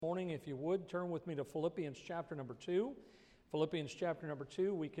Morning, if you would, turn with me to Philippians chapter number 2. Philippians chapter number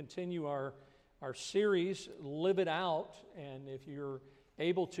 2, we continue our series, Live It Out. And if you're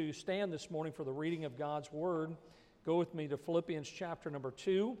able to stand this morning for the reading of God's Word, go with me to Philippians chapter number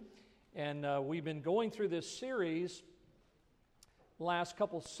 2. And we've been going through this series the last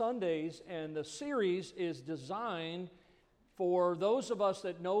couple Sundays, and the series is designed for those of us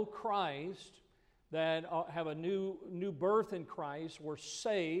that know Christ, that have a new birth in Christ, we're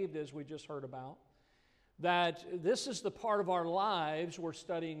saved, as we just heard about, that this is the part of our lives we're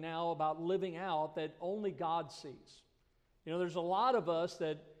studying now about living out that only God sees. You know, there's a lot of us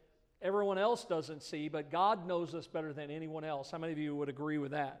that everyone else doesn't see, but God knows us better than anyone else. How many of you would agree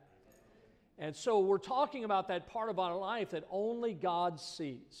with that? And so we're talking about that part of our life that only God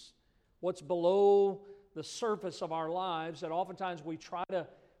sees. What's below the surface of our lives that oftentimes we try to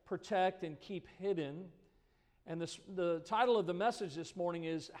protect and keep hidden. And the title of the message this morning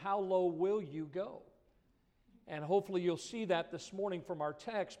is, How Low Will You Go? And hopefully you'll see that this morning from our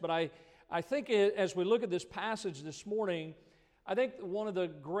text. But I think as we look at this passage this morning, I think one of the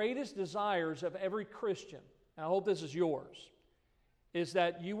greatest desires of every Christian, and I hope this is yours, is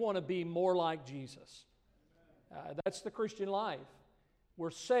that you want to be more like Jesus. That's the Christian life.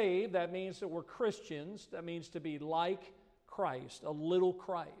 We're saved, that means that we're Christians, that means to be like Christ, a little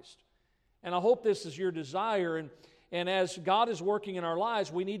Christ. And I hope this is your desire. And as God is working in our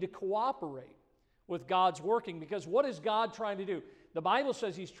lives, we need to cooperate with God's working, because what is God trying to do? The Bible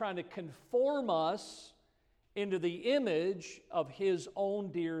says He's trying to conform us into the image of His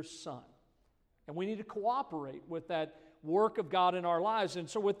own dear Son. And we need to cooperate with that work of God in our lives. And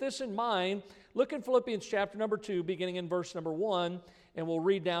so with this in mind, look in Philippians chapter number 2, beginning in verse number 1, and we'll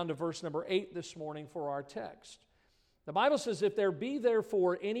read down to verse number 8 this morning for our text. The Bible says, if there be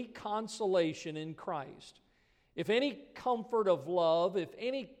therefore any consolation in Christ, if any comfort of love, if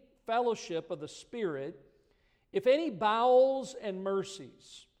any fellowship of the Spirit, if any bowels and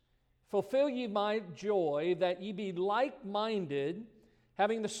mercies, fulfill ye my joy, that ye be like-minded,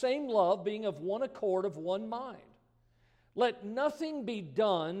 having the same love, being of one accord, of one mind. Let nothing be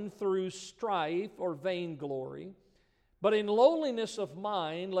done through strife or vainglory, but in lowliness of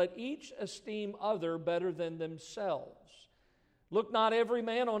mind, let each esteem other better than themselves. Look not every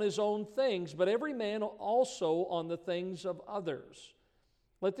man on his own things, but every man also on the things of others.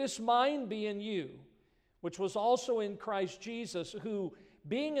 Let this mind be in you, which was also in Christ Jesus, who,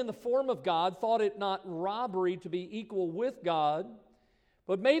 being in the form of God, thought it not robbery to be equal with God,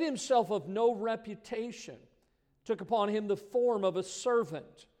 but made himself of no reputation, took upon him the form of a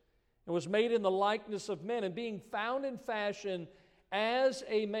servant, and was made in the likeness of men, and being found in fashion as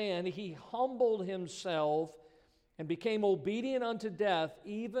a man, he humbled himself and became obedient unto death,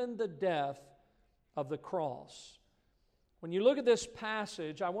 even the death of the cross. When you look at this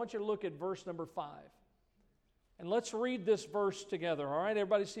passage, I want you to look at verse number 5. And let's read this verse together, all right?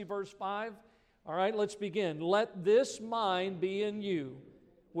 Everybody see verse 5? All right, let's begin. Let this mind be in you,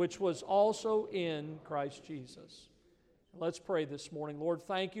 which was also in Christ Jesus. Let's pray this morning. Lord,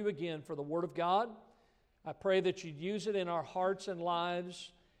 thank you again for the Word of God. I pray that you'd use it in our hearts and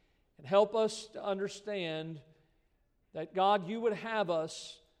lives and help us to understand that, God, you would have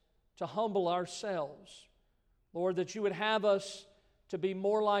us to humble ourselves. Lord, that you would have us to be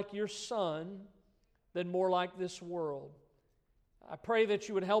more like your Son than more like this world. I pray that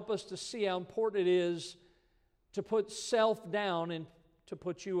you would help us to see how important it is to put self down and to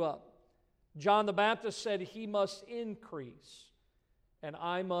put you up. John the Baptist said, he must increase and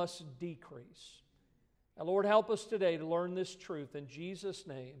I must decrease. And Lord, help us today to learn this truth. In Jesus'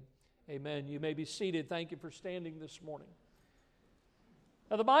 name, amen. You may be seated. Thank you for standing this morning.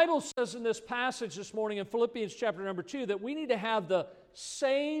 Now, the Bible says in this passage this morning in Philippians chapter number 2 that we need to have the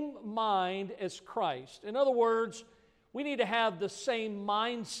same mind as Christ. In other words, we need to have the same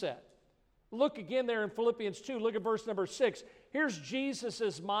mindset. Look again there in Philippians 2. Look at verse number 6. Here's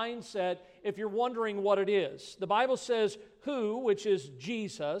Jesus' mindset if you're wondering what it is. The Bible says, who, which is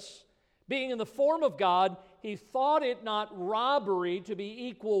Jesus, being in the form of God, he thought it not robbery to be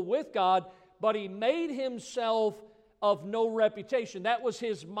equal with God, but he made himself of no reputation. That was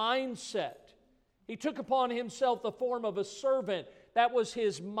his mindset. He took upon himself the form of a servant. That was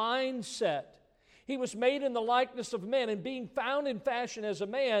his mindset. He was made in the likeness of men, and being found in fashion as a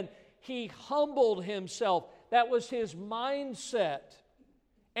man, he humbled himself. That was his mindset.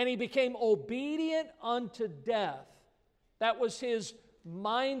 And he became obedient unto death. That was his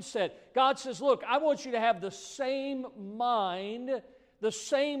mindset. God says, look, I want you to have the same mind, the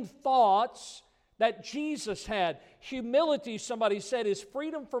same thoughts that Jesus had. Humility, somebody said, is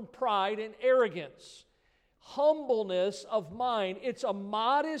freedom from pride and arrogance. humbleness of mind. It's a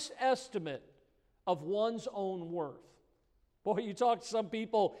modest estimate of one's own worth. Boy, you talk to some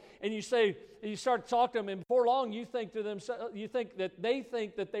people and you start to talk to them, and before long you think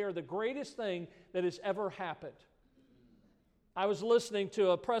that they are the greatest thing that has ever happened. I was listening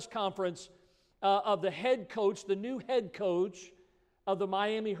to a press conference of the head coach, the new head coach of the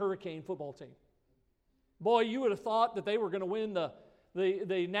Miami Hurricane football team. Boy, you would have thought that they were going to win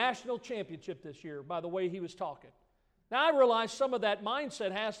the national championship this year by the way he was talking. Now, I realize some of that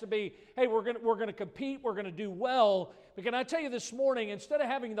mindset has to be, hey, we're going to compete, we're going to do well. But can I tell you this morning, instead of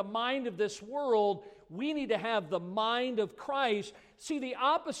having the mind of this world, we need to have the mind of Christ. See, the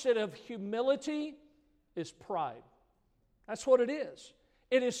opposite of humility is pride. That's what it is.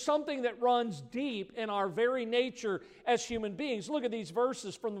 It is something that runs deep in our very nature as human beings. Look at these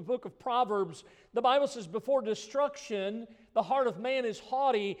verses from the book of Proverbs. The Bible says, before destruction, the heart of man is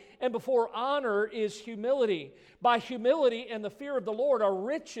haughty, and before honor is humility. By humility and the fear of the Lord are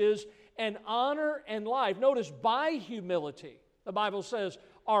riches and honor and life. Notice, by humility, the Bible says,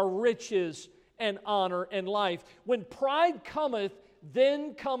 are riches and honor and life. When pride cometh,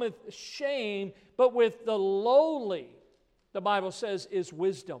 then cometh shame, but with the lowly, the Bible says, is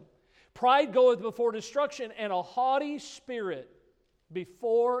wisdom. Pride goeth before destruction, and a haughty spirit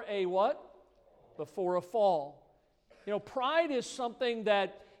before a what? Before a fall. You know, pride is something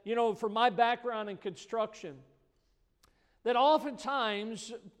that, from my background in construction, that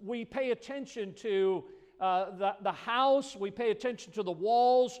oftentimes we pay attention to the house, we pay attention to the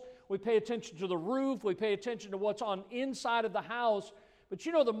walls, we pay attention to the roof, we pay attention to what's on inside of the house. But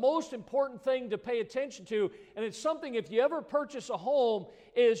the most important thing to pay attention to, and it's something if you ever purchase a home,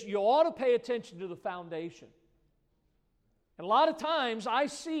 is you ought to pay attention to the foundation. And a lot of times I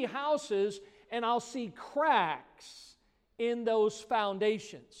see houses and I'll see cracks in those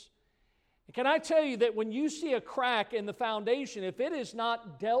foundations. And can I tell you that when you see a crack in the foundation, if it is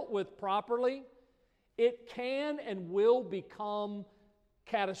not dealt with properly, it can and will become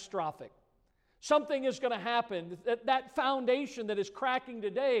catastrophic. Something is going to happen. That foundation that is cracking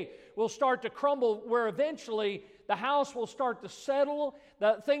today will start to crumble, where eventually the house will start to settle,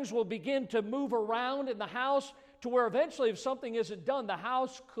 that things will begin to move around in the house, to where eventually, if something isn't done, the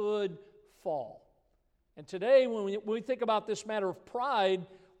house could fall. And today, when we think about this matter of pride,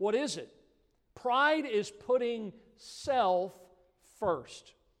 what is it? Pride is putting self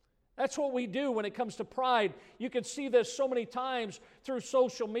first. That's what we do when it comes to pride. You can see this so many times through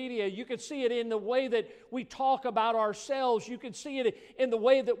social media. You can see it in the way that we talk about ourselves. You can see it in the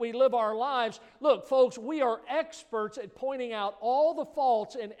way that we live our lives. Look, folks, we are experts at pointing out all the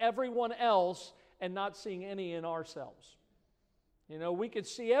faults in everyone else and not seeing any in ourselves. We can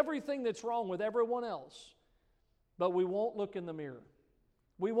see everything that's wrong with everyone else, but we won't look in the mirror.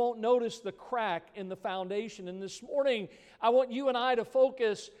 We won't notice the crack in the foundation. And this morning, I want you and I to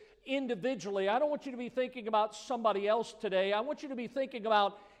focus individually. I don't want you to be thinking about somebody else today. I want you to be thinking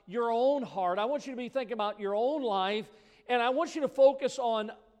about your own heart. I want you to be thinking about your own life. And I want you to focus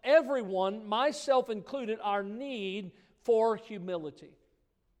on everyone, myself included, our need for humility.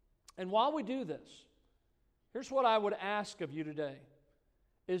 And while we do this, here's what I would ask of you today,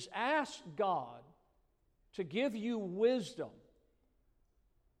 is ask God to give you wisdom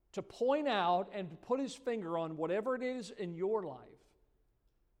to point out and to put His finger on whatever it is in your life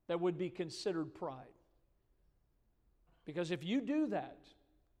that would be considered pride. Because if you do that,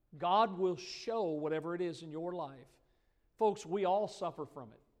 God will show whatever it is in your life. Folks, we all suffer from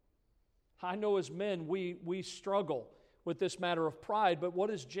it. I know as men, we struggle with this matter of pride, but what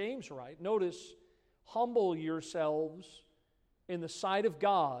does James write? Notice, humble yourselves in the sight of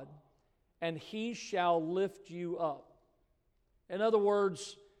God, and He shall lift you up. In other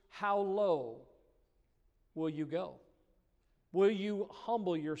words, how low will you go? Will you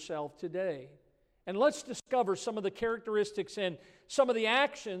humble yourself today? And let's discover some of the characteristics and some of the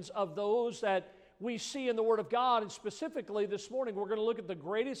actions of those that we see in the Word of God. And specifically this morning, we're going to look at the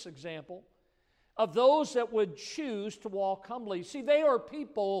greatest example of those that would choose to walk humbly. See, they are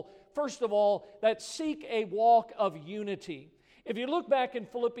people, first of all, that seek a walk of unity. If you look back in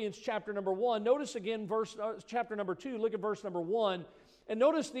Philippians chapter number 1, notice again chapter number 2, look at verse number 1. And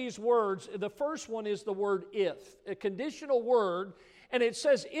notice these words. The first one is the word if, a conditional word. And it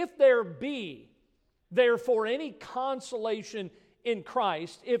says, if there be, therefore, any consolation in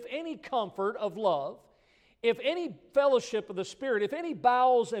Christ, if any comfort of love, if any fellowship of the Spirit, if any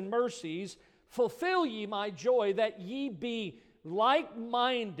bowels and mercies, fulfill ye my joy, that ye be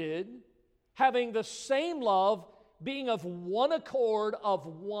like-minded, having the same love, being of one accord, of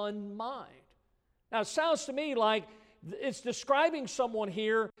one mind. Now, it sounds to me like it's describing someone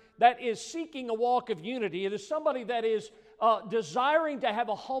here that is seeking a walk of unity. It is somebody that is desiring to have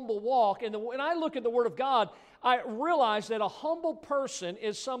a humble walk. And when I look at the Word of God, I realize that a humble person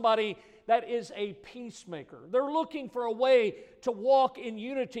is somebody that is a peacemaker. They're looking for a way to walk in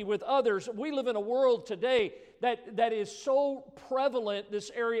unity with others. We live in a world today that is so prevalent,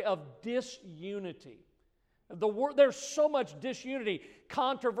 this area of disunity. There's so much disunity,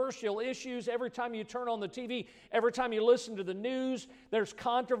 controversial issues. Every time you turn on the TV, every time you listen to the news, there's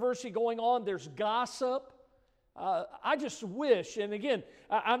controversy going on, there's gossip. I just wish, and again,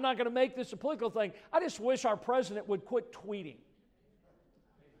 I'm not going to make this a political thing, I just wish our president would quit tweeting.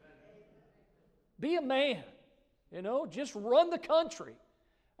 Be a man, just run the country.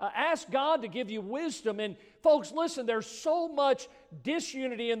 Ask God to give you wisdom. And folks, listen, there's so much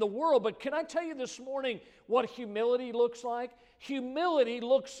disunity in the world, but can I tell you this morning what humility looks like? Humility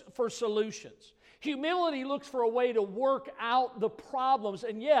looks for solutions. Humility looks for a way to work out the problems.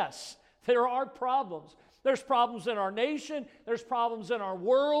 And yes, there are problems. There's problems in our nation. There's problems in our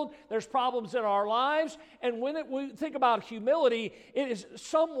world. There's problems in our lives. And when we think about humility, it is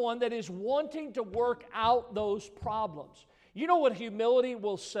someone that is wanting to work out those problems. You know what humility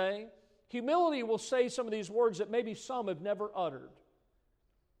will say? Humility will say some of these words that maybe some have never uttered.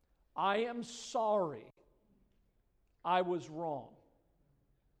 I am sorry. I was wrong.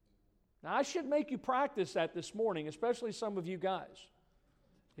 Now, I should make you practice that this morning, especially some of you guys.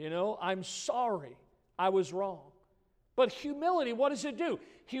 I'm sorry. I was wrong. But humility, what does it do?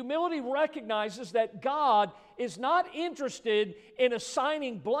 Humility recognizes that God is not interested in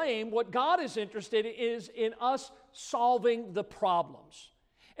assigning blame. What God is interested in is in us solving the problems.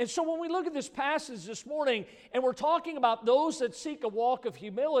 And so when we look at this passage this morning, and we're talking about those that seek a walk of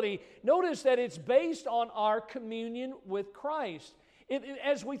humility, notice that it's based on our communion with Christ.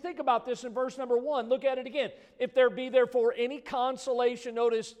 As we think about this in verse number 1, look at it again. If there be therefore any consolation,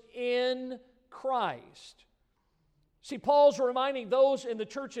 notice, in Christ. See, Paul's reminding those in the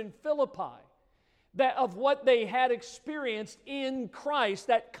church in Philippi that of what they had experienced in Christ,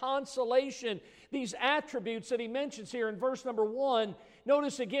 that consolation, these attributes that he mentions here in verse number 1.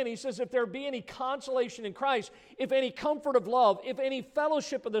 Notice again, he says, if there be any consolation in Christ, if any comfort of love, if any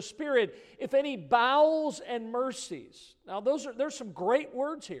fellowship of the Spirit, if any bowels and mercies. Now, there's some great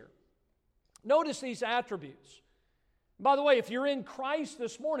words here. Notice these attributes. By the way, if you're in Christ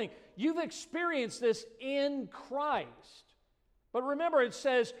this morning, you've experienced this in Christ. But remember, it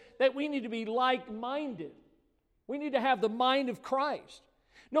says that we need to be like-minded. We need to have the mind of Christ.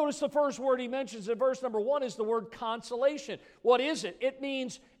 Notice the first word he mentions in verse number 1 is the word consolation. What is it? It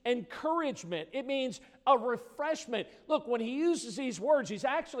means encouragement. It means a refreshment. Look, when he uses these words, he's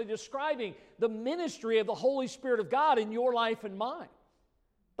actually describing the ministry of the Holy Spirit of God in your life and mine.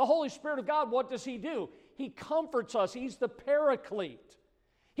 The Holy Spirit of God, what does he do? He comforts us. He's the paraclete.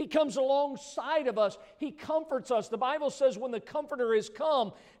 He comes alongside of us. He comforts us. The Bible says when the Comforter is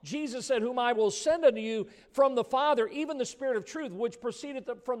come, Jesus said, whom I will send unto you from the Father, even the Spirit of truth, which proceedeth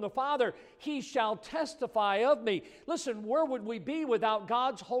from the Father, he shall testify of me. Listen, where would we be without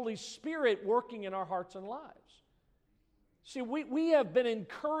God's Holy Spirit working in our hearts and lives? See, we have been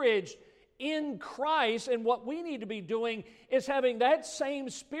encouraged in Christ, and what we need to be doing is having that same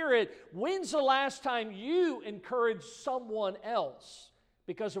Spirit. When's the last time you encouraged someone else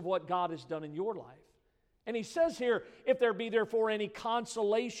because of what God has done in your life? And he says here, if there be therefore any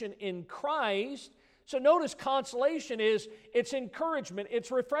consolation in Christ. So notice consolation is, it's encouragement, it's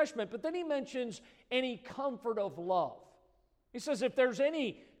refreshment. But then he mentions any comfort of love. He says if there's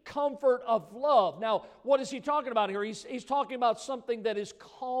any comfort of love. Now, what is he talking about here? He's talking about something that is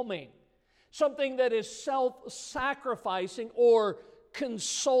calming, something that is self-sacrificing or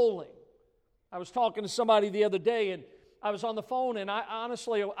consoling. I was talking to somebody the other day, and I was on the phone, and I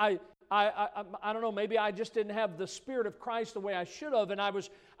honestly, I don't know, maybe I just didn't have the Spirit of Christ the way I should have, and I was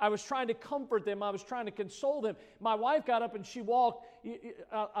trying to comfort them. I was trying to console them. My wife got up and she walked.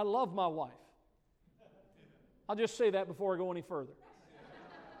 I love my wife. I'll just say that before I go any further.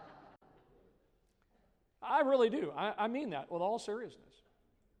 I really do. I mean that with all seriousness.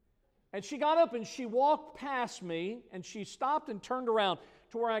 And she got up and she walked past me, and she stopped and turned around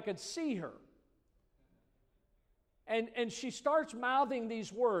to where I could see her. And she starts mouthing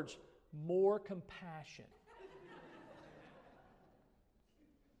these words, more compassion.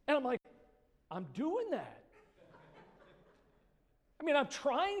 And I'm like, I'm doing that. I mean, I'm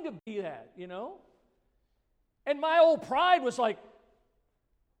trying to be that, you know? And my old pride was like,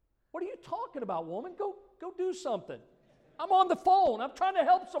 what are you talking about, woman? Go do something. I'm on the phone. I'm trying to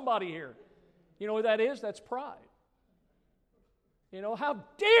help somebody here. You know what that is? That's pride. You know, how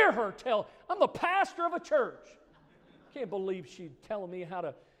dare her tell, I'm the pastor of a church. Can't believe she's telling me how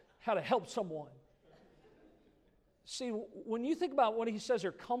to help someone. See, when you think about what he says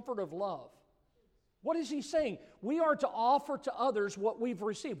here, comfort of love, what is he saying? We are to offer to others what we've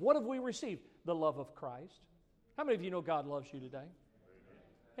received. What have we received? The love of Christ. How many of you know God loves you today?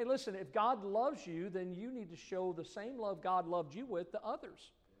 Hey, listen, if God loves you, then you need to show the same love God loved you with to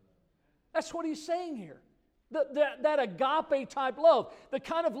others. That's what he's saying here. That agape type love, the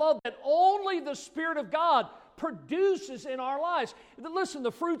kind of love that only the Spirit of God produces in our lives. Listen,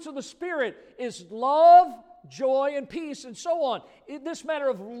 the fruits of the Spirit is love, joy, and peace, and so on. This matter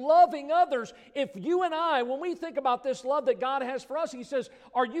of loving others, if you and I, when we think about this love that God has for us, he says,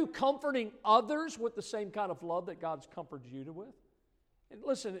 are you comforting others with the same kind of love that God's comforted you with? And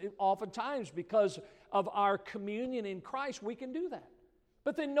listen, oftentimes because of our communion in Christ, we can do that.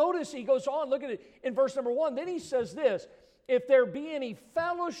 But then notice he goes on, look at it in verse number 1. Then he says this, if there be any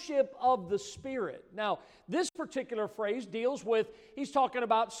fellowship of the Spirit. Now, this particular phrase deals with, he's talking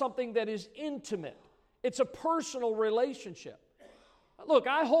about something that is intimate. It's a personal relationship. Look,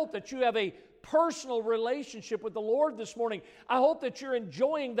 I hope that you have a personal relationship with the Lord this morning. I hope that you're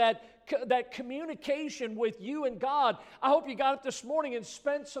enjoying that communication with you and God. I hope you got up this morning and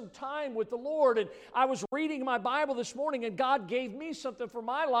spent some time with the Lord. And I was reading my Bible this morning, and God gave me something for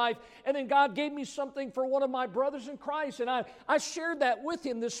my life, and then God gave me something for one of my brothers in Christ, and I shared that with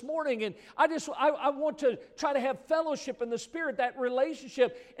him this morning. And I want to try to have fellowship in the Spirit, that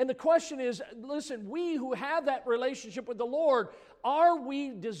relationship. And the question is, listen, we who have that relationship with the Lord, are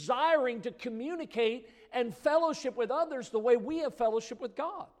we desiring to communicate and fellowship with others the way we have fellowship with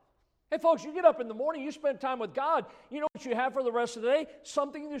God? Hey, folks, you get up in the morning, you spend time with God. You know what you have for the rest of the day?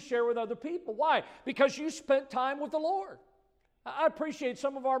 Something to share with other people. Why? Because you spent time with the Lord. I appreciate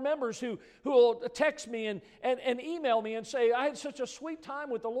some of our members who will text me and email me and say, I had such a sweet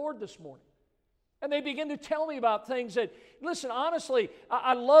time with the Lord this morning. And they begin to tell me about things that, listen, honestly,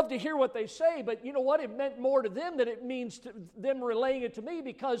 I love to hear what they say, but you know what? It meant more to them than it means to them relaying it to me,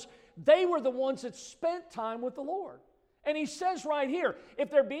 because they were the ones that spent time with the Lord. And he says right here,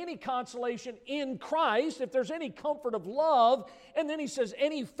 if there be any consolation in Christ, if there's any comfort of love, and then he says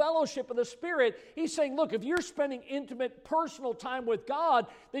any fellowship of the Spirit, he's saying, look, if you're spending intimate, personal time with God,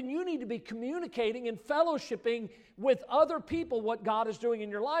 then you need to be communicating and fellowshipping with other people what God is doing in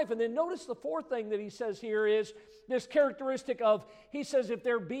your life. And then notice the fourth thing that he says here is this characteristic of, he says, if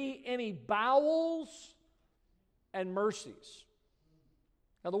there be any bowels and mercies.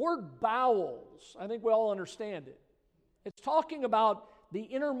 Now the word bowels, I think we all understand it. It's talking about the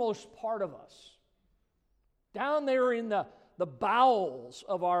innermost part of us, down there in the bowels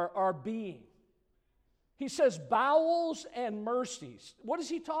of our being. He says bowels and mercies. What is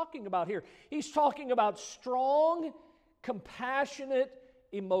he talking about here? He's talking about strong, compassionate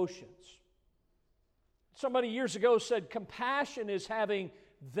emotions. Somebody years ago said compassion is having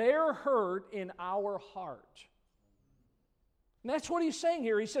their hurt in our heart. And that's what he's saying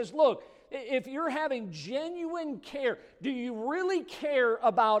here. He says, look, if you're having genuine care, do you really care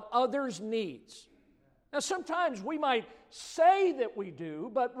about others' needs? Now, sometimes we might say that we do,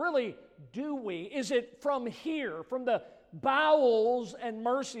 but really, do we? Is it from here, from the bowels and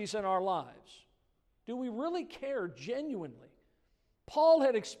mercies in our lives? Do we really care genuinely? Paul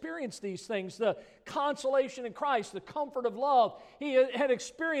had experienced these things, the consolation in Christ, the comfort of love. He had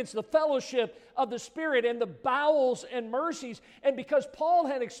experienced the fellowship of the Spirit and the bowels and mercies. And because Paul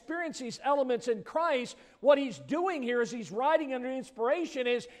had experienced these elements in Christ, what he's doing here as he's writing under inspiration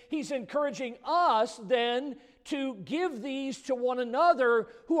is he's encouraging us then to give these to one another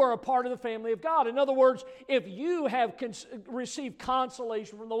who are a part of the family of God. In other words, if you have received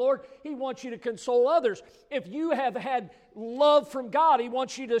consolation from the Lord, he wants you to console others. If you have had love from God, he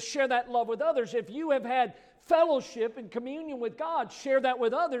wants you to share that love with others. If you have had fellowship and communion with God, share that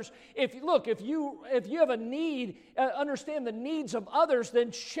with others. If you have a need, understand the needs of others,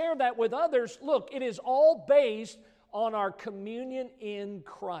 then share that with others. Look, it is all based on our communion in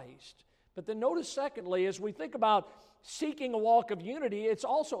Christ. But then notice, secondly, as we think about seeking a walk of unity, it's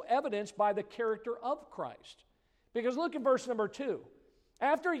also evidenced by the character of Christ. Because look at verse number 2.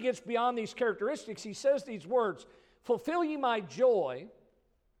 After he gets beyond these characteristics, he says these words, fulfill ye my joy,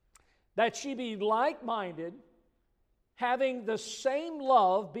 that ye be like-minded, having the same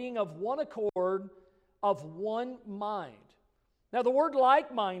love, being of one accord, of one mind. Now the word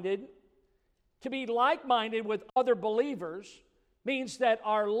like-minded, to be like-minded with other believers, means that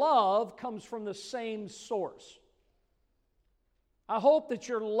our love comes from the same source. I hope that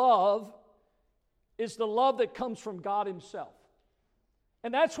your love is the love that comes from God himself.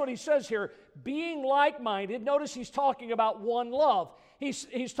 And that's what he says here. Being like-minded, notice he's talking about one love.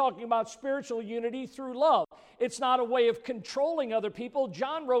 He's talking about spiritual unity through love. It's not a way of controlling other people.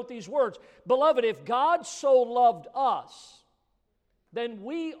 John wrote these words, "Beloved, if God so loved us, then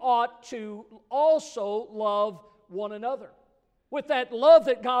we ought to also love one another." With that love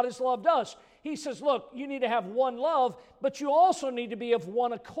that God has loved us. He says, look, you need to have one love, but you also need to be of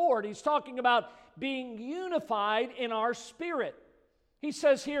one accord. He's talking about being unified in our spirit. He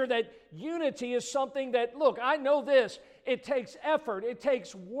says here that unity is something that, look, I know this, it takes effort, it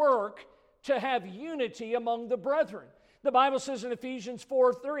takes work to have unity among the brethren. The Bible says in Ephesians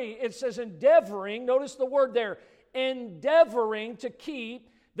 4:3, it says endeavoring, notice the word there, endeavoring to keep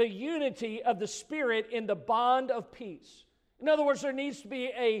the unity of the Spirit in the bond of peace. In other words, there needs to be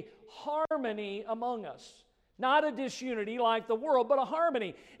a harmony among us. Not a disunity like the world, but a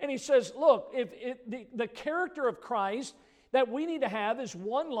harmony. And he says, look, the character of Christ that we need to have is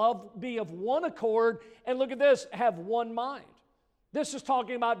one love, be of one accord, and look at this, have one mind. This is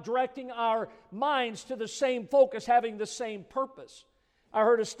talking about directing our minds to the same focus, having the same purpose. I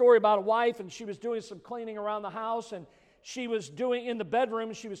heard a story about a wife, and she was doing some cleaning around the house, and she was doing in the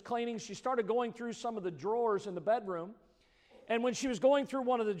bedroom, she was cleaning. She started going through some of the drawers in the bedroom. And when she was going through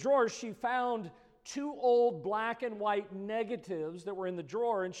one of the drawers, she found 2 old black and white negatives that were in the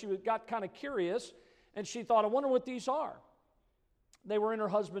drawer, and she got kind of curious, and she thought, I wonder what these are. They were in her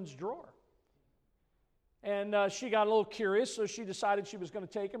husband's drawer. And she got a little curious, so she decided she was going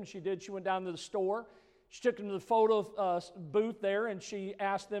to take them. She did. She went down to the store. She took them to the photo booth there, and she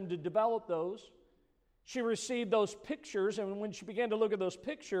asked them to develop those. She received those pictures, and when she began to look at those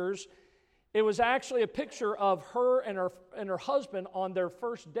pictures, it was actually a picture of her and her husband on their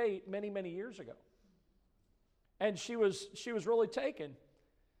first date many, many years ago. And she was really taken.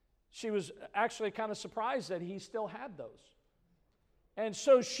 She was actually kind of surprised that he still had those. And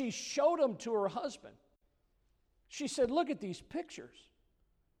so she showed them to her husband. She said, look at these pictures.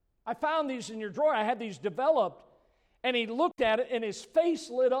 I found these in your drawer. I had these developed. And he looked at it and his face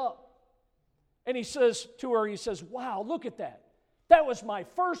lit up. And he says to her, he says, wow, look at that. That was my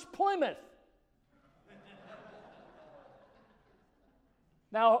first Plymouth.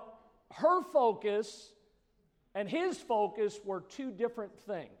 Now, her focus and his focus were 2 different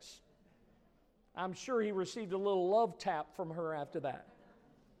things. I'm sure he received a little love tap from her after that.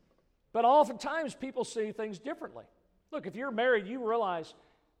 But oftentimes people see things differently. Look, if you're married, you realize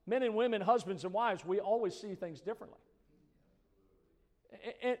men and women, husbands and wives, we always see things differently.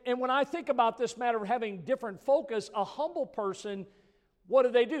 And when I think about this matter of having different focus, a humble person, what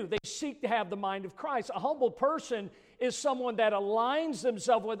do? They seek to have the mind of Christ. A humble person is someone that aligns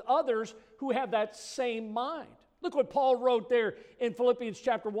themselves with others who have that same mind. Look what Paul wrote there in Philippians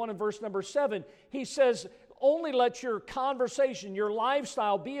chapter 1 and verse number 7. He says, only let your conversation, your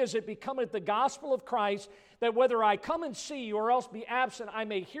lifestyle be as it becometh the gospel of Christ, that whether I come and see you or else be absent, I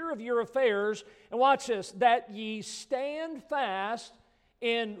may hear of your affairs. And watch this, that ye stand fast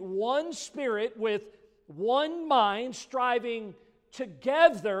in one spirit with one mind, striving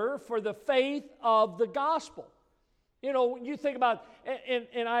together for the faith of the gospel. You know, when you think about,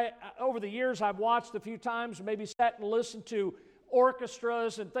 and I over the years I've watched a few times, maybe sat and listened to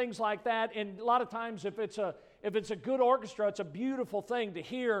orchestras and things like that. And a lot of times, if it's a good orchestra, it's a beautiful thing to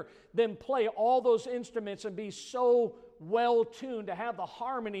hear them play all those instruments and be so well tuned, to have the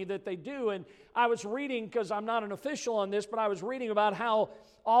harmony that they do. And I was reading, because I'm not an official on this, but I was reading about how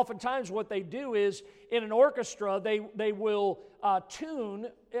oftentimes what they do is in an orchestra they will tune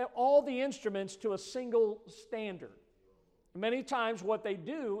all the instruments to a single standard. Many times what they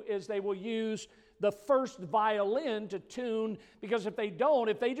do is they will use the first violin to tune, because if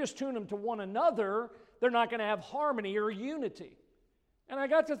they just tune them to one another, they're not going to have harmony or unity. And I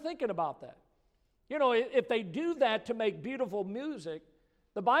got to thinking about that. You know, if they do that to make beautiful music,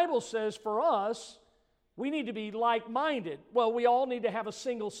 the Bible says for us, we need to be like-minded. Well, we all need to have a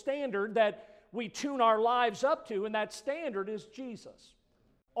single standard that we tune our lives up to, and that standard is Jesus.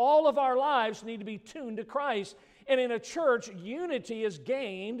 All of our lives need to be tuned to Christ. And in a church, unity is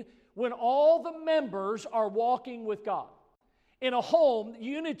gained when all the members are walking with God. In a home,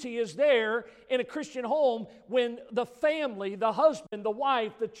 unity is there in a Christian home when the family, the husband, the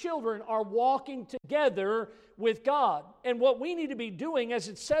wife, the children are walking together with God. And what we need to be doing, as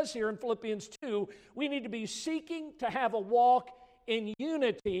it says here in Philippians 2, we need to be seeking to have a walk in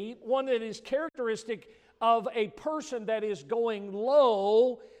unity, one that is characteristic of a person that is going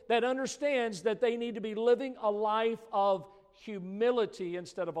low, that understands that they need to be living a life of humility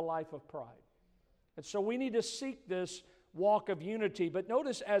instead of a life of pride. And so we need to seek this walk of unity. But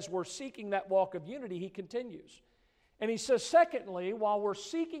notice, as we're seeking that walk of unity, he continues. And he says, secondly, while we're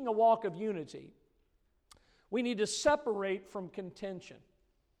seeking a walk of unity, we need to separate from contention.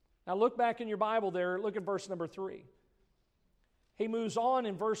 Now look back in your Bible there, look at verse number 3. He moves on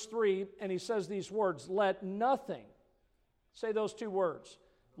in verse 3 and he says these words, let nothing, say those two words,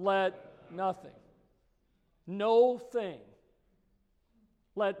 let nothing, no thing,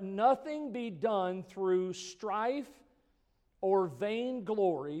 let nothing be done through strife or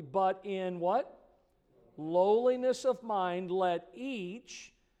vainglory, but in what? Lowliness of mind, let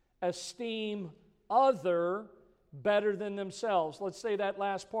each esteem other better than themselves. Let's say that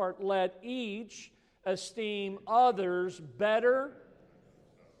last part. Let each esteem others better.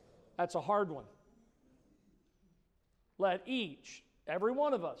 That's a hard one. Let each, every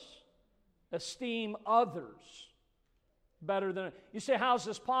one of us, esteem others better than. You say, how is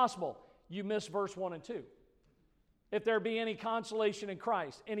this possible? You miss verse 1 and 2. If there be any consolation in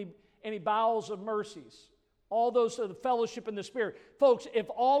Christ, any bowels of mercies, all those of the fellowship in the Spirit. Folks, if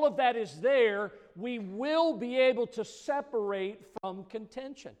all of that is there, we will be able to separate from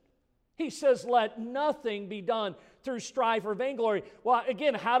contention. He says, let nothing be done through strife or vainglory. Well,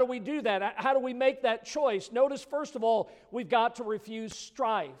 again, how do we do that? How do we make that choice? Notice, first of all, we've got to refuse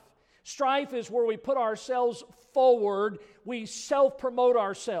strife. Strife is where we put ourselves forward. We self-promote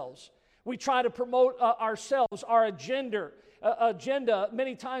ourselves. We try to promote ourselves, our agenda.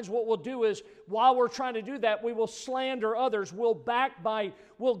 Many times what we'll do is, while we're trying to do that, we will slander others, we'll backbite,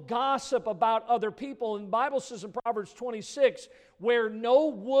 we'll gossip about other people. And the Bible says in Proverbs 26, where no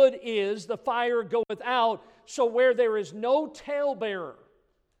wood is, the fire goeth out, so where there is no talebearer,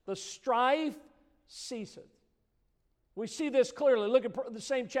 the strife ceaseth. We see this clearly. Look at the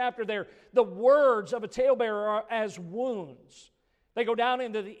same chapter there. The words of a talebearer are as wounds. They go down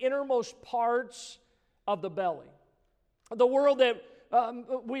into the innermost parts of the belly. The world that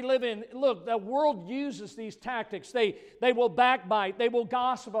we live in, look, the world uses these tactics. They will backbite. They will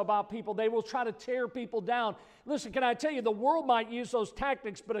gossip about people. They will try to tear people down. Listen, can I tell you, the world might use those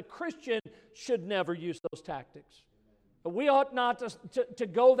tactics, but a Christian should never use those tactics. We ought not to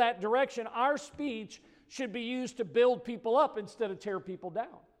go that direction. Our speech should be used to build people up instead of tear people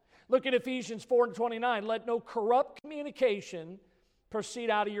down. Look at Ephesians 4:29. Let no corrupt communication proceed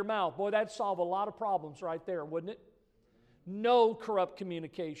out of your mouth. Boy, that'd solve a lot of problems right there, wouldn't it? No corrupt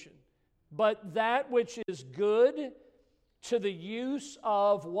communication, but that which is good to the use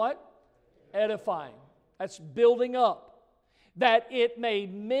of what? Edifying. That's building up. That it may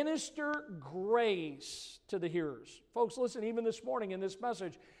minister grace to the hearers. Folks, listen, even this morning in this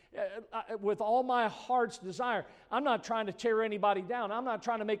message, with all my heart's desire, I'm not trying to tear anybody down. I'm not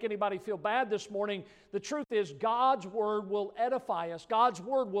trying to make anybody feel bad this morning. The truth is, God's Word will edify us. God's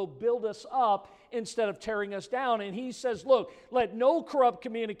Word will build us up instead of tearing us down. And He says, look, let no corrupt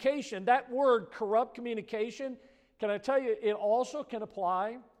communication, that word corrupt communication, can I tell you, it also can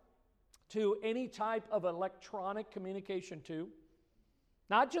apply to any type of electronic communication too.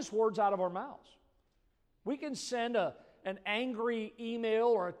 Not just words out of our mouths. We can send an angry email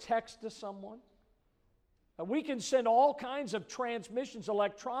or a text to someone. We can send all kinds of transmissions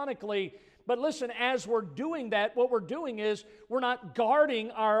electronically, but listen, as we're doing that, what we're doing is we're not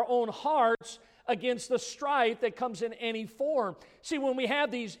guarding our own hearts against the strife that comes in any form. See, when we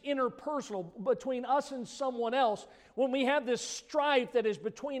have these interpersonal, between us and someone else, when we have this strife that is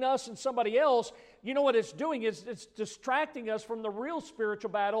between us and somebody else, you know what it's doing is it's distracting us from the real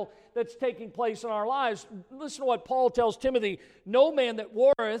spiritual battle that's taking place in our lives. Listen to what Paul tells Timothy, no man that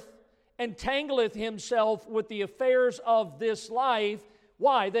warreth entangleth himself with the affairs of this life.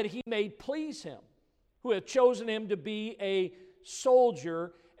 Why? That he may please him, who hath chosen him to be a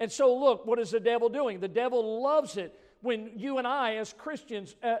soldier. And so look, what is the devil doing? The devil loves it when you and I, as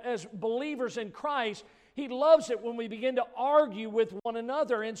Christians, as believers in Christ, he loves it when we begin to argue with one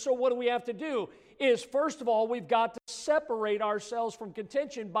another. And so what do we have to do? Is, first of all, we've got to separate ourselves from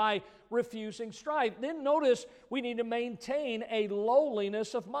contention by refusing strife. Then notice we need to maintain a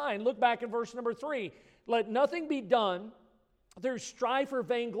lowliness of mind. Look back in verse number 3. Let nothing be done through strife or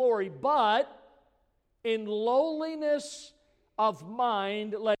vainglory, but in lowliness of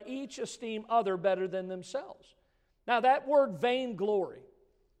mind, let each esteem other better than themselves. Now that word vainglory,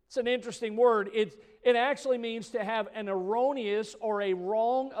 it's an interesting word. It actually means to have an erroneous or a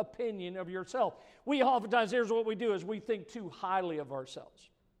wrong opinion of yourself. We oftentimes, here's what we do, is we think too highly of ourselves.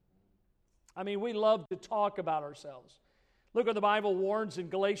 I mean, we love to talk about ourselves. Look what the Bible warns in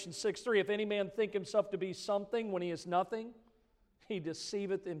Galatians 6:3. If any man think himself to be something when he is nothing, he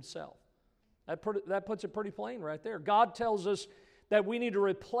deceiveth himself. That puts it pretty plain right there. God tells us that we need to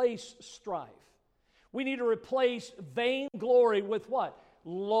replace strife. We need to replace vainglory with what?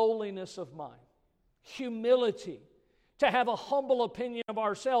 Lowliness of mind. Humility. to have a humble opinion of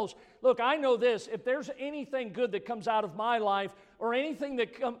ourselves. Look, I know this. If there's anything good that comes out of my life or anything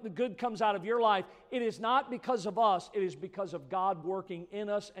that good comes out of your life, it is not because of us. It is because of God working in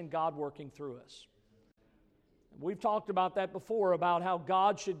us and God working through us. We've talked about that before, about how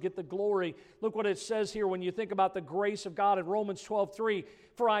God should get the glory. Look what it says here when you think about the grace of God in Romans 12:3.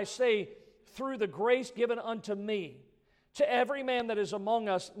 For I say, through the grace given unto me, to every man that is among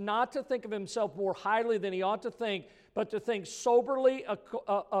us, not to think of himself more highly than he ought to think, but to think soberly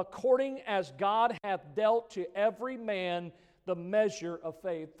according as God hath dealt to every man the measure of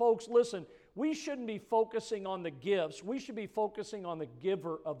faith. Folks, listen, we shouldn't be focusing on the gifts. We should be focusing on the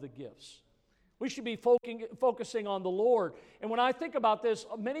giver of the gifts. We should be focusing on the Lord. And when I think about this,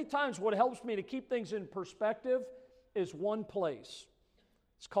 many times what helps me to keep things in perspective is one place.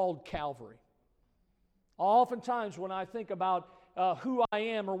 It's called Calvary. Oftentimes when I think about who I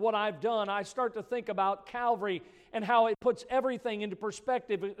am or what I've done, I start to think about Calvary and how it puts everything into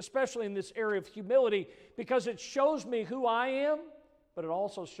perspective, especially in this area of humility, because it shows me who I am, but it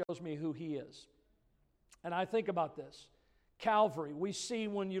also shows me who He is. And I think about this. Calvary, we see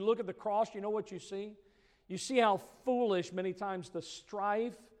when you look at the cross, you know what you see? You see how foolish many times the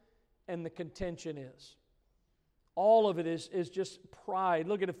strife and the contention is. All of it is just pride.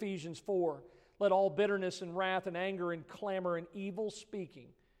 Look at Ephesians 4. Let all bitterness and wrath and anger and clamor and evil speaking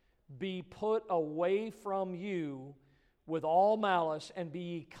be put away from you with all malice, and be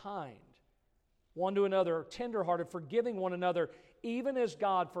ye kind one to another, tenderhearted, forgiving one another, even as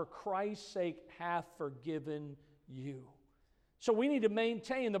God for Christ's sake hath forgiven you. So we need to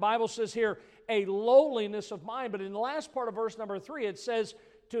maintain, the Bible says here, a lowliness of mind. But in the last part of verse number 3, it says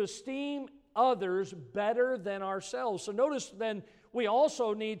to esteem others better than ourselves. So notice then, we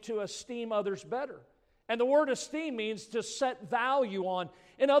also need to esteem others better. And the word esteem means to set value on.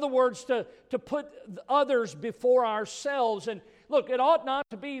 In other words, to put others before ourselves. And look, it ought not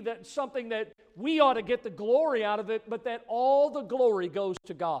to be that something that we ought to get the glory out of it, but that all the glory goes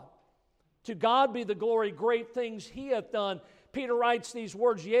to God. To God be the glory, great things He hath done. Peter writes these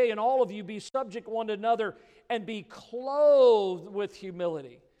words, yea, and all of you be subject one to another, and be clothed with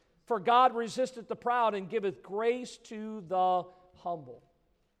humility. For God resisteth the proud, and giveth grace to the humble.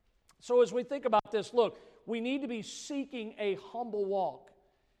 So as we think about this, look, we need to be seeking a humble walk.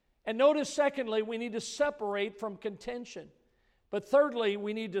 And notice, secondly, we need to separate from contention. But thirdly,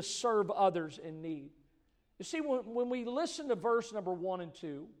 we need to serve others in need. You see, when we listen to verse number 1 and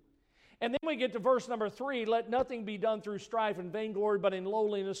 2, and then we get to verse number 3, let nothing be done through strife and vainglory, but in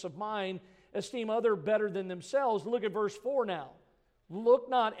lowliness of mind, esteem other better than themselves. Look at verse 4 now. Look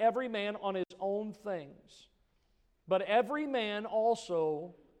not every man on his own things, but every man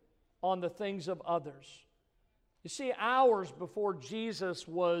also on the things of others. You see, hours before Jesus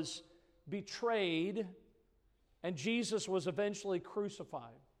was betrayed and Jesus was eventually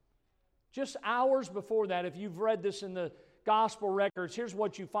crucified, just hours before that, if you've read this in the gospel records, here's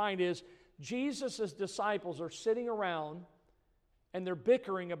what you find is Jesus' disciples are sitting around and they're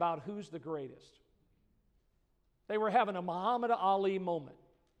bickering about who's the greatest. They were having a Muhammad Ali moment.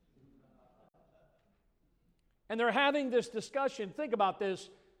 And they're having this discussion, think about this,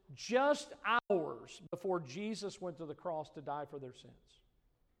 just hours before Jesus went to the cross to die for their sins,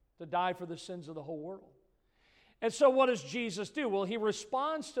 to die for the sins of the whole world. And so what does Jesus do? Well, He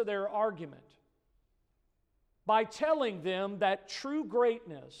responds to their argument by telling them that true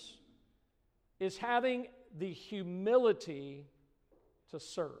greatness is having the humility to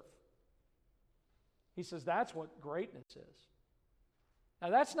serve. He says that's what greatness is.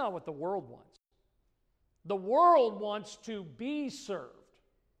 Now, that's not what the world wants. The world wants to be served.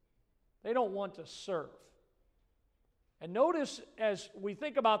 They don't want to serve. And notice, as we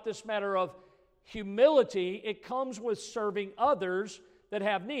think about this matter of humility, it comes with serving others that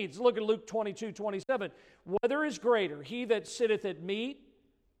have needs. Look at Luke 22:27. Whether is greater, he that sitteth at meat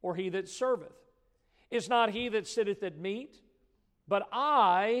or he that serveth? Is not he that sitteth at meat? But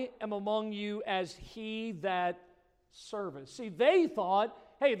I am among you as he that serveth. See, they thought,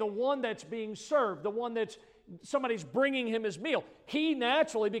 hey, the one that's being served, the one that's somebody's bringing him his meal, he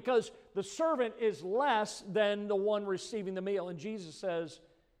naturally, because the servant is less than the one receiving the meal. And Jesus says,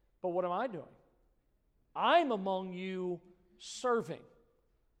 but what am I doing? I'm among you serving.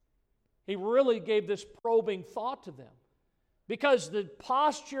 He really gave this probing thought to them, because the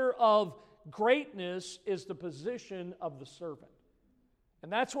posture of greatness is the position of the servant.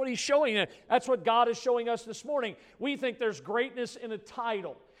 And that's what He's showing. That's what God is showing us this morning. We think there's greatness in a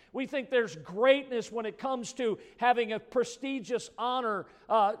title. We think there's greatness when it comes to having a prestigious honor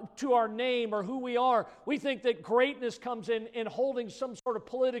to our name or who we are. We think that greatness comes in holding some sort of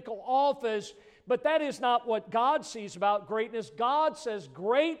political office. But that is not what God sees about greatness. God says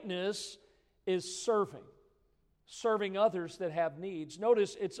greatness is serving others that have needs.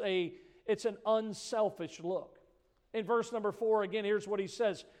 Notice it's an unselfish look. In verse number 4, again, here's what he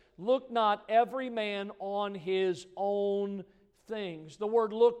says. Look not every man on his own things. The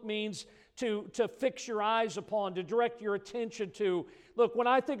word look means to fix your eyes upon, to direct your attention to. Look, when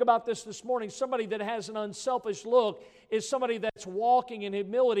I think about this morning, somebody that has an unselfish look is somebody that's walking in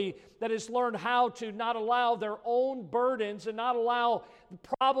humility, that has learned how to not allow their own burdens and not allow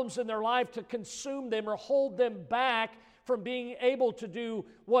problems in their life to consume them or hold them back from being able to do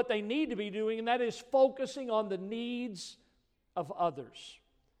what they need to be doing, and that is focusing on the needs of others.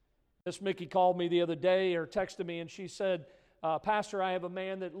 Miss Mickey called me the other day or texted me, and she said, Pastor, I have a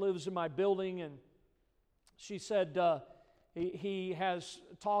man that lives in my building, and she said he has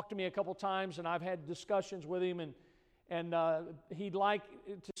talked to me a couple times, and I've had discussions with him, and he'd like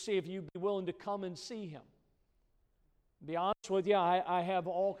to see if you'd be willing to come and see him. To be honest with you, I have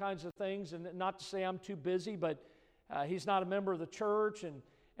all kinds of things, and not to say I'm too busy, but he's not a member of the church,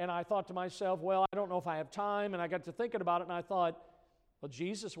 and I thought to myself, well, I don't know if I have time, and I got to thinking about it, and I thought, well,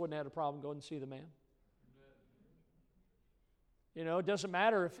 Jesus wouldn't have had a problem going and see the man. You know, it doesn't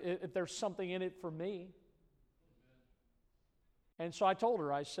matter if there's something in it for me. And so I told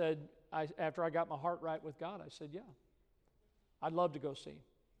her, I said, after I got my heart right with God, I said, yeah, I'd love to go see him.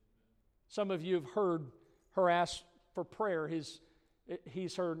 Some of you have heard her ask for prayer.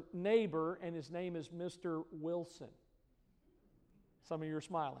 He's her neighbor, and his name is Mr. Wilson. Some of you are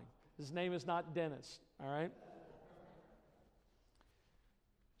smiling. His name is not Dennis, all right?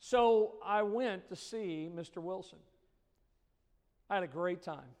 So I went to see Mr. Wilson. I had a great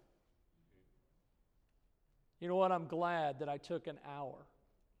time. You know what? I'm glad that I took an hour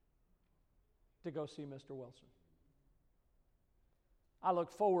to go see Mr. Wilson. I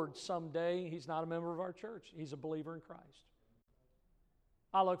look forward someday, he's not a member of our church. He's a believer in Christ.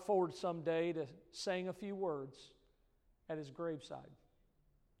 I look forward someday to saying a few words at his graveside.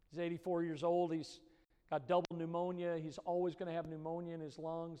 He's 84 years old. He's got double pneumonia. He's always going to have pneumonia in his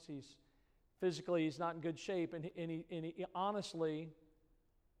lungs. Physically, he's not in good shape, and he honestly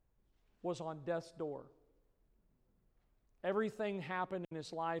was on death's door. Everything happened in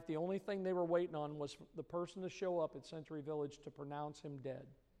his life. The only thing they were waiting on was the person to show up at Century Village to pronounce him dead.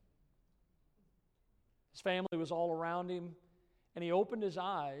 His family was all around him, and he opened his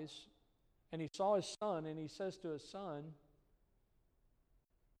eyes, and he saw his son, and he says to his son,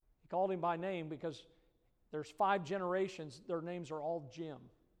 he called him by name because there's 5 generations, their names are all Jim.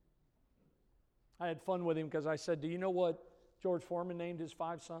 I had fun with him because I said, do you know what George Foreman named his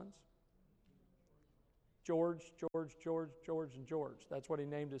 5 sons? George, and George. That's what he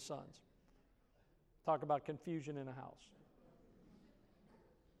named his sons. Talk about confusion in a house.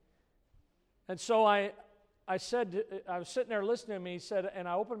 And so I said, I was sitting there listening to him, he said, and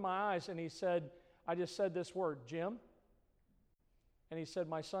I opened my eyes, and he said, I just said this word, Jim. And he said,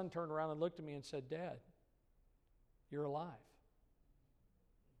 my son turned around and looked at me and said, Dad, you're alive.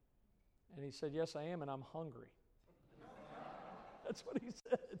 And he said, yes, I am, and I'm hungry. That's what he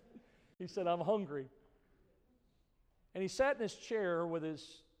said. He said, I'm hungry. And he sat in his chair with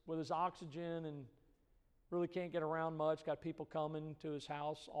his oxygen and really can't get around much. Got people coming to his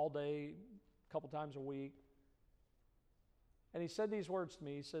house all day, a couple times a week. And he said these words to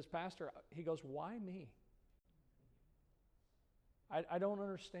me. He says, Pastor, he goes, why me? I don't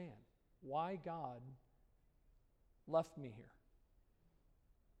understand why God left me here.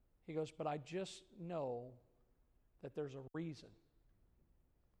 He goes, but I just know that there's a reason.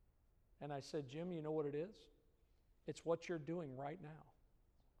 And I said, Jim, you know what it is? It's what you're doing right now.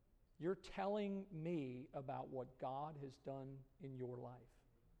 You're telling me about what God has done in your life.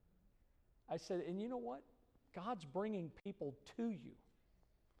 I said, and you know what? God's bringing people to you.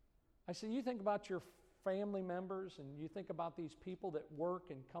 I said, you think about your family members and you think about these people that work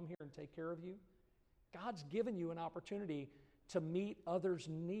and come here and take care of you. God's given you an opportunity to meet others'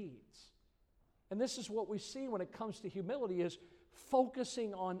 needs. And this is what we see when it comes to humility is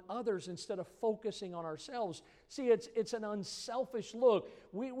focusing on others instead of focusing on ourselves. See, it's an unselfish look.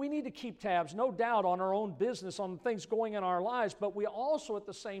 We need to keep tabs, no doubt, on our own business, on things going in our lives, but we also at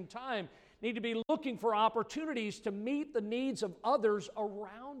the same time need to be looking for opportunities to meet the needs of others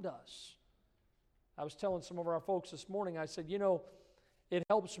around us. I was telling some of our folks this morning, I said, you know, it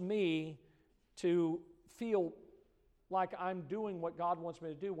helps me to feel like I'm doing what God wants me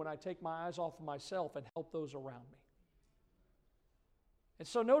to do when I take my eyes off of myself and help those around me. And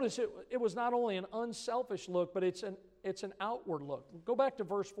so notice it was not only an unselfish look, but it's an outward look. Go back to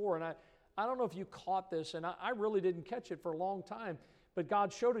verse 4, and I don't know if you caught this, and I really didn't catch it for a long time, but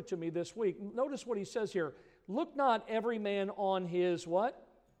God showed it to me this week. Notice what he says here. Look not every man on his what?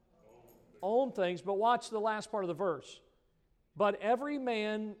 Own things. But watch the last part of the verse. But every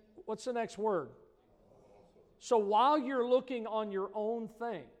man, what's the next word? So while you're looking on your own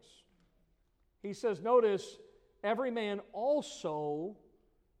things, he says, notice, every man also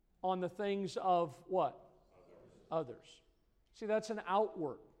on the things of what? Others. See, that's an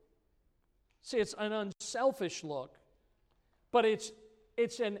outward. See, it's an unselfish look, but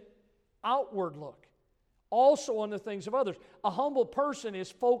it's an outward look. Also on the things of others. A humble person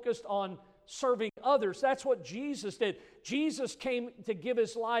is focused on serving others. That's what Jesus did. Jesus came to give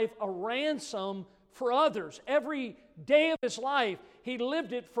his life a ransom for others. Every day of his life, he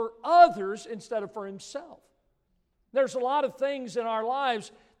lived it for others instead of for himself. There's a lot of things in our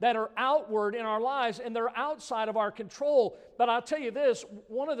lives that are outward in our lives, and they're outside of our control. But I'll tell you this,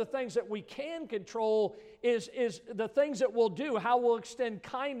 one of the things that we can control is the things that we'll do, how we'll extend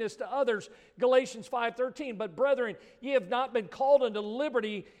kindness to others. Galatians 5:13, but brethren, ye have not been called unto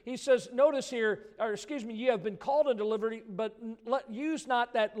liberty. He says, notice here, ye have been called unto liberty, but use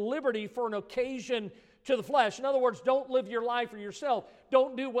not that liberty for an occasion to the flesh. In other words, don't live your life for yourself.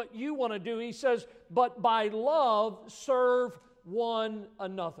 Don't do what you want to do. He says, but by love serve one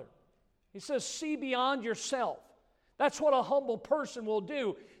another. He says, see beyond yourself. That's what a humble person will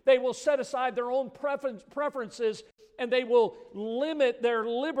do. They will set aside their own preferences and they will limit their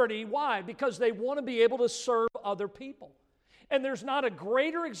liberty. Why? Because they want to be able to serve other people. And there's not a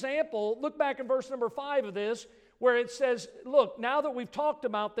greater example. Look back in verse number 5 of this, where it says, look, now that we've talked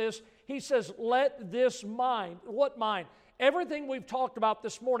about this, he says, let this mind. What mind? Everything we've talked about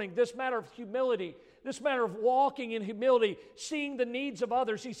this morning, this matter of humility, this matter of walking in humility, seeing the needs of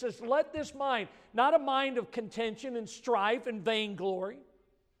others. He says, let this mind, not a mind of contention and strife and vainglory,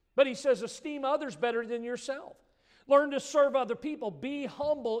 but he says, esteem others better than yourself. Learn to serve other people. Be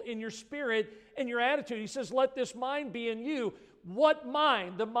humble in your spirit and your attitude. He says, let this mind be in you. What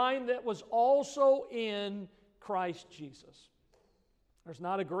mind? The mind that was also in Christ Jesus. There's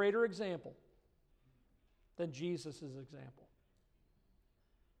not a greater example than Jesus' example.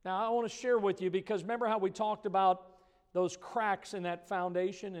 Now, I want to share with you, because remember how we talked about those cracks in that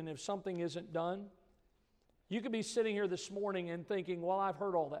foundation, and if something isn't done? You could be sitting here this morning and thinking, well, I've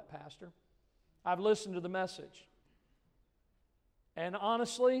heard all that, Pastor. I've listened to the message. And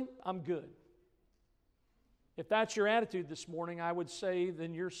honestly, I'm good. If that's your attitude this morning, I would say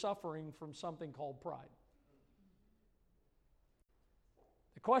then you're suffering from something called pride.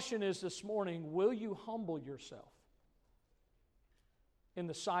 The question is this morning, will you humble yourself in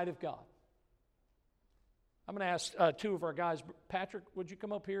the sight of God? I'm going to ask two of our guys. Patrick, would you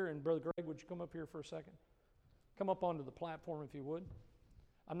come up here? And Brother Greg, would you come up here for a second? Come up onto the platform if you would.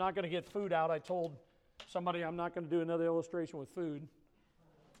 I'm not going to get food out. I told somebody I'm not going to do another illustration with food.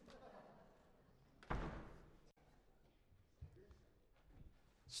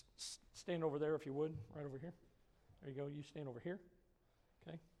 Stand over there if you would, right over here. There you go. You stand over here.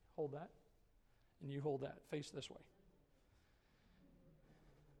 Okay, hold that. And you hold that. Face this way.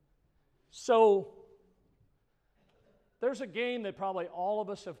 So, there's a game that probably all of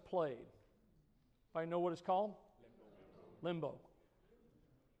us have played. I know what it's called? Limbo.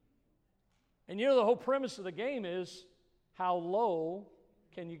 And you know the whole premise of the game is how low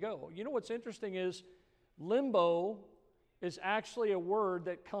can you go? You know what's interesting is limbo is actually a word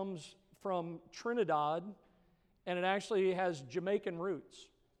that comes from Trinidad, and it actually has Jamaican roots.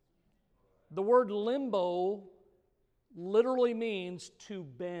 The word limbo literally means to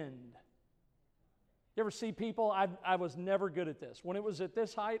bend. You ever see people? I was never good at this. When it was at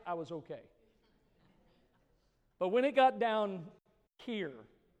this height, I was okay. But when it got down here,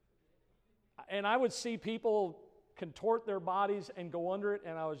 and I would see people contort their bodies and go under it,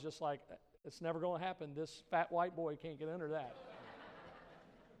 and I was just like, it's never going to happen. This fat white boy can't get under that.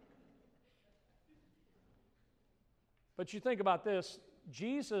 But you think about this,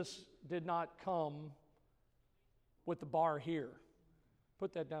 Jesus did not come with the bar here.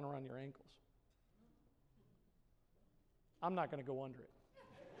 Put that down around your ankles. I'm not going to go under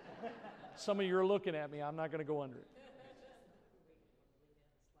it. Some of you are looking at me, I'm not going to go under it.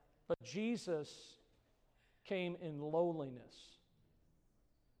 But Jesus came in lowliness.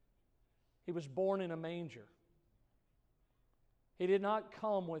 He was born in a manger. He did not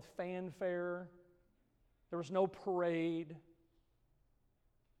come with fanfare. There was no parade.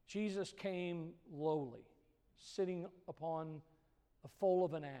 Jesus came lowly, sitting upon the foal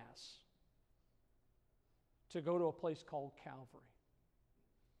of an ass to go to a place called Calvary.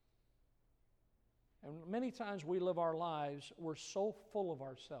 And many times we live our lives, we're so full of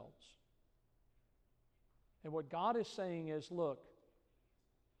ourselves. And what God is saying is, look,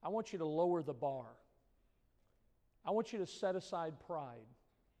 I want you to lower the bar. I want you to set aside pride.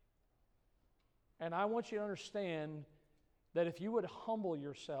 And I want you to understand that if you would humble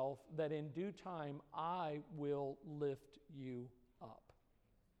yourself, that in due time I will lift you up.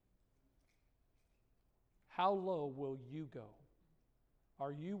 How low will you go?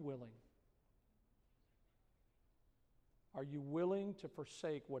 Are you willing? Are you willing to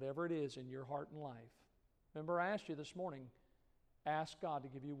forsake whatever it is in your heart and life? Remember, I asked you this morning, ask God to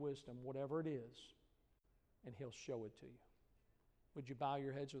give you wisdom, whatever it is, and He'll show it to you. Would you bow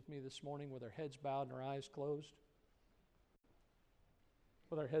your heads with me this morning with our heads bowed and our eyes closed?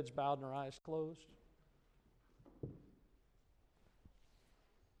 With our heads bowed and our eyes closed.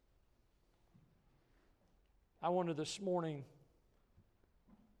 I wonder this morning,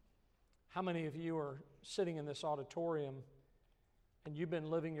 how many of you are sitting in this auditorium and you've been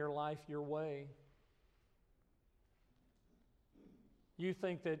living your life your way? You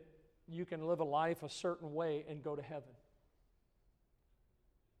think that you can live a life a certain way and go to heaven.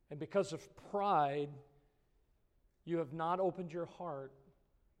 And because of pride, you have not opened your heart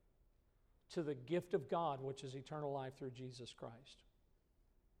to the gift of God, which is eternal life through Jesus Christ.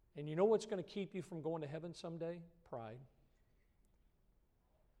 And you know what's going to keep you from going to heaven someday? Pride.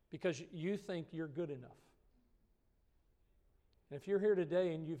 Because you think you're good enough. And if you're here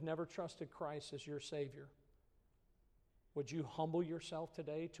today and you've never trusted Christ as your Savior, would you humble yourself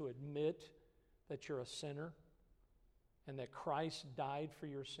today to admit that you're a sinner and that Christ died for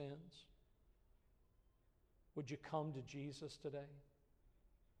your sins? Would you come to Jesus today?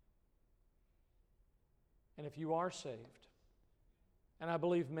 And if you are saved, and I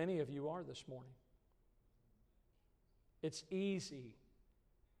believe many of you are this morning, it's easy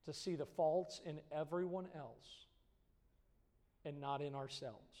to see the faults in everyone else and not in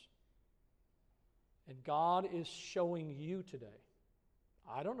ourselves. And God is showing you today,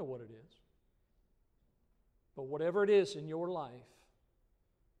 I don't know what it is, but whatever it is in your life,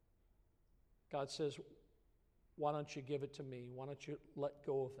 God says, why don't you give it to me? Why don't you let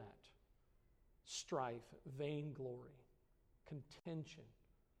go of that? Strife, vainglory, contention.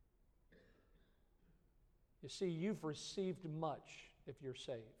 You see, you've received much if you're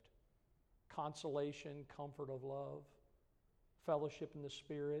saved. Consolation, comfort of love, fellowship in the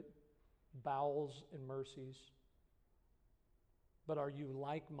Spirit, bowels and mercies. But are you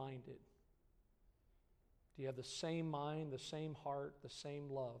like-minded? Do you have the same mind, the same heart, the same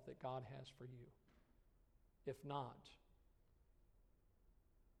love that God has for you? If not,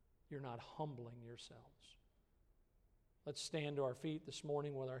 you're not humbling yourselves. Let's stand to our feet this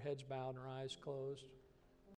morning with our heads bowed and our eyes closed.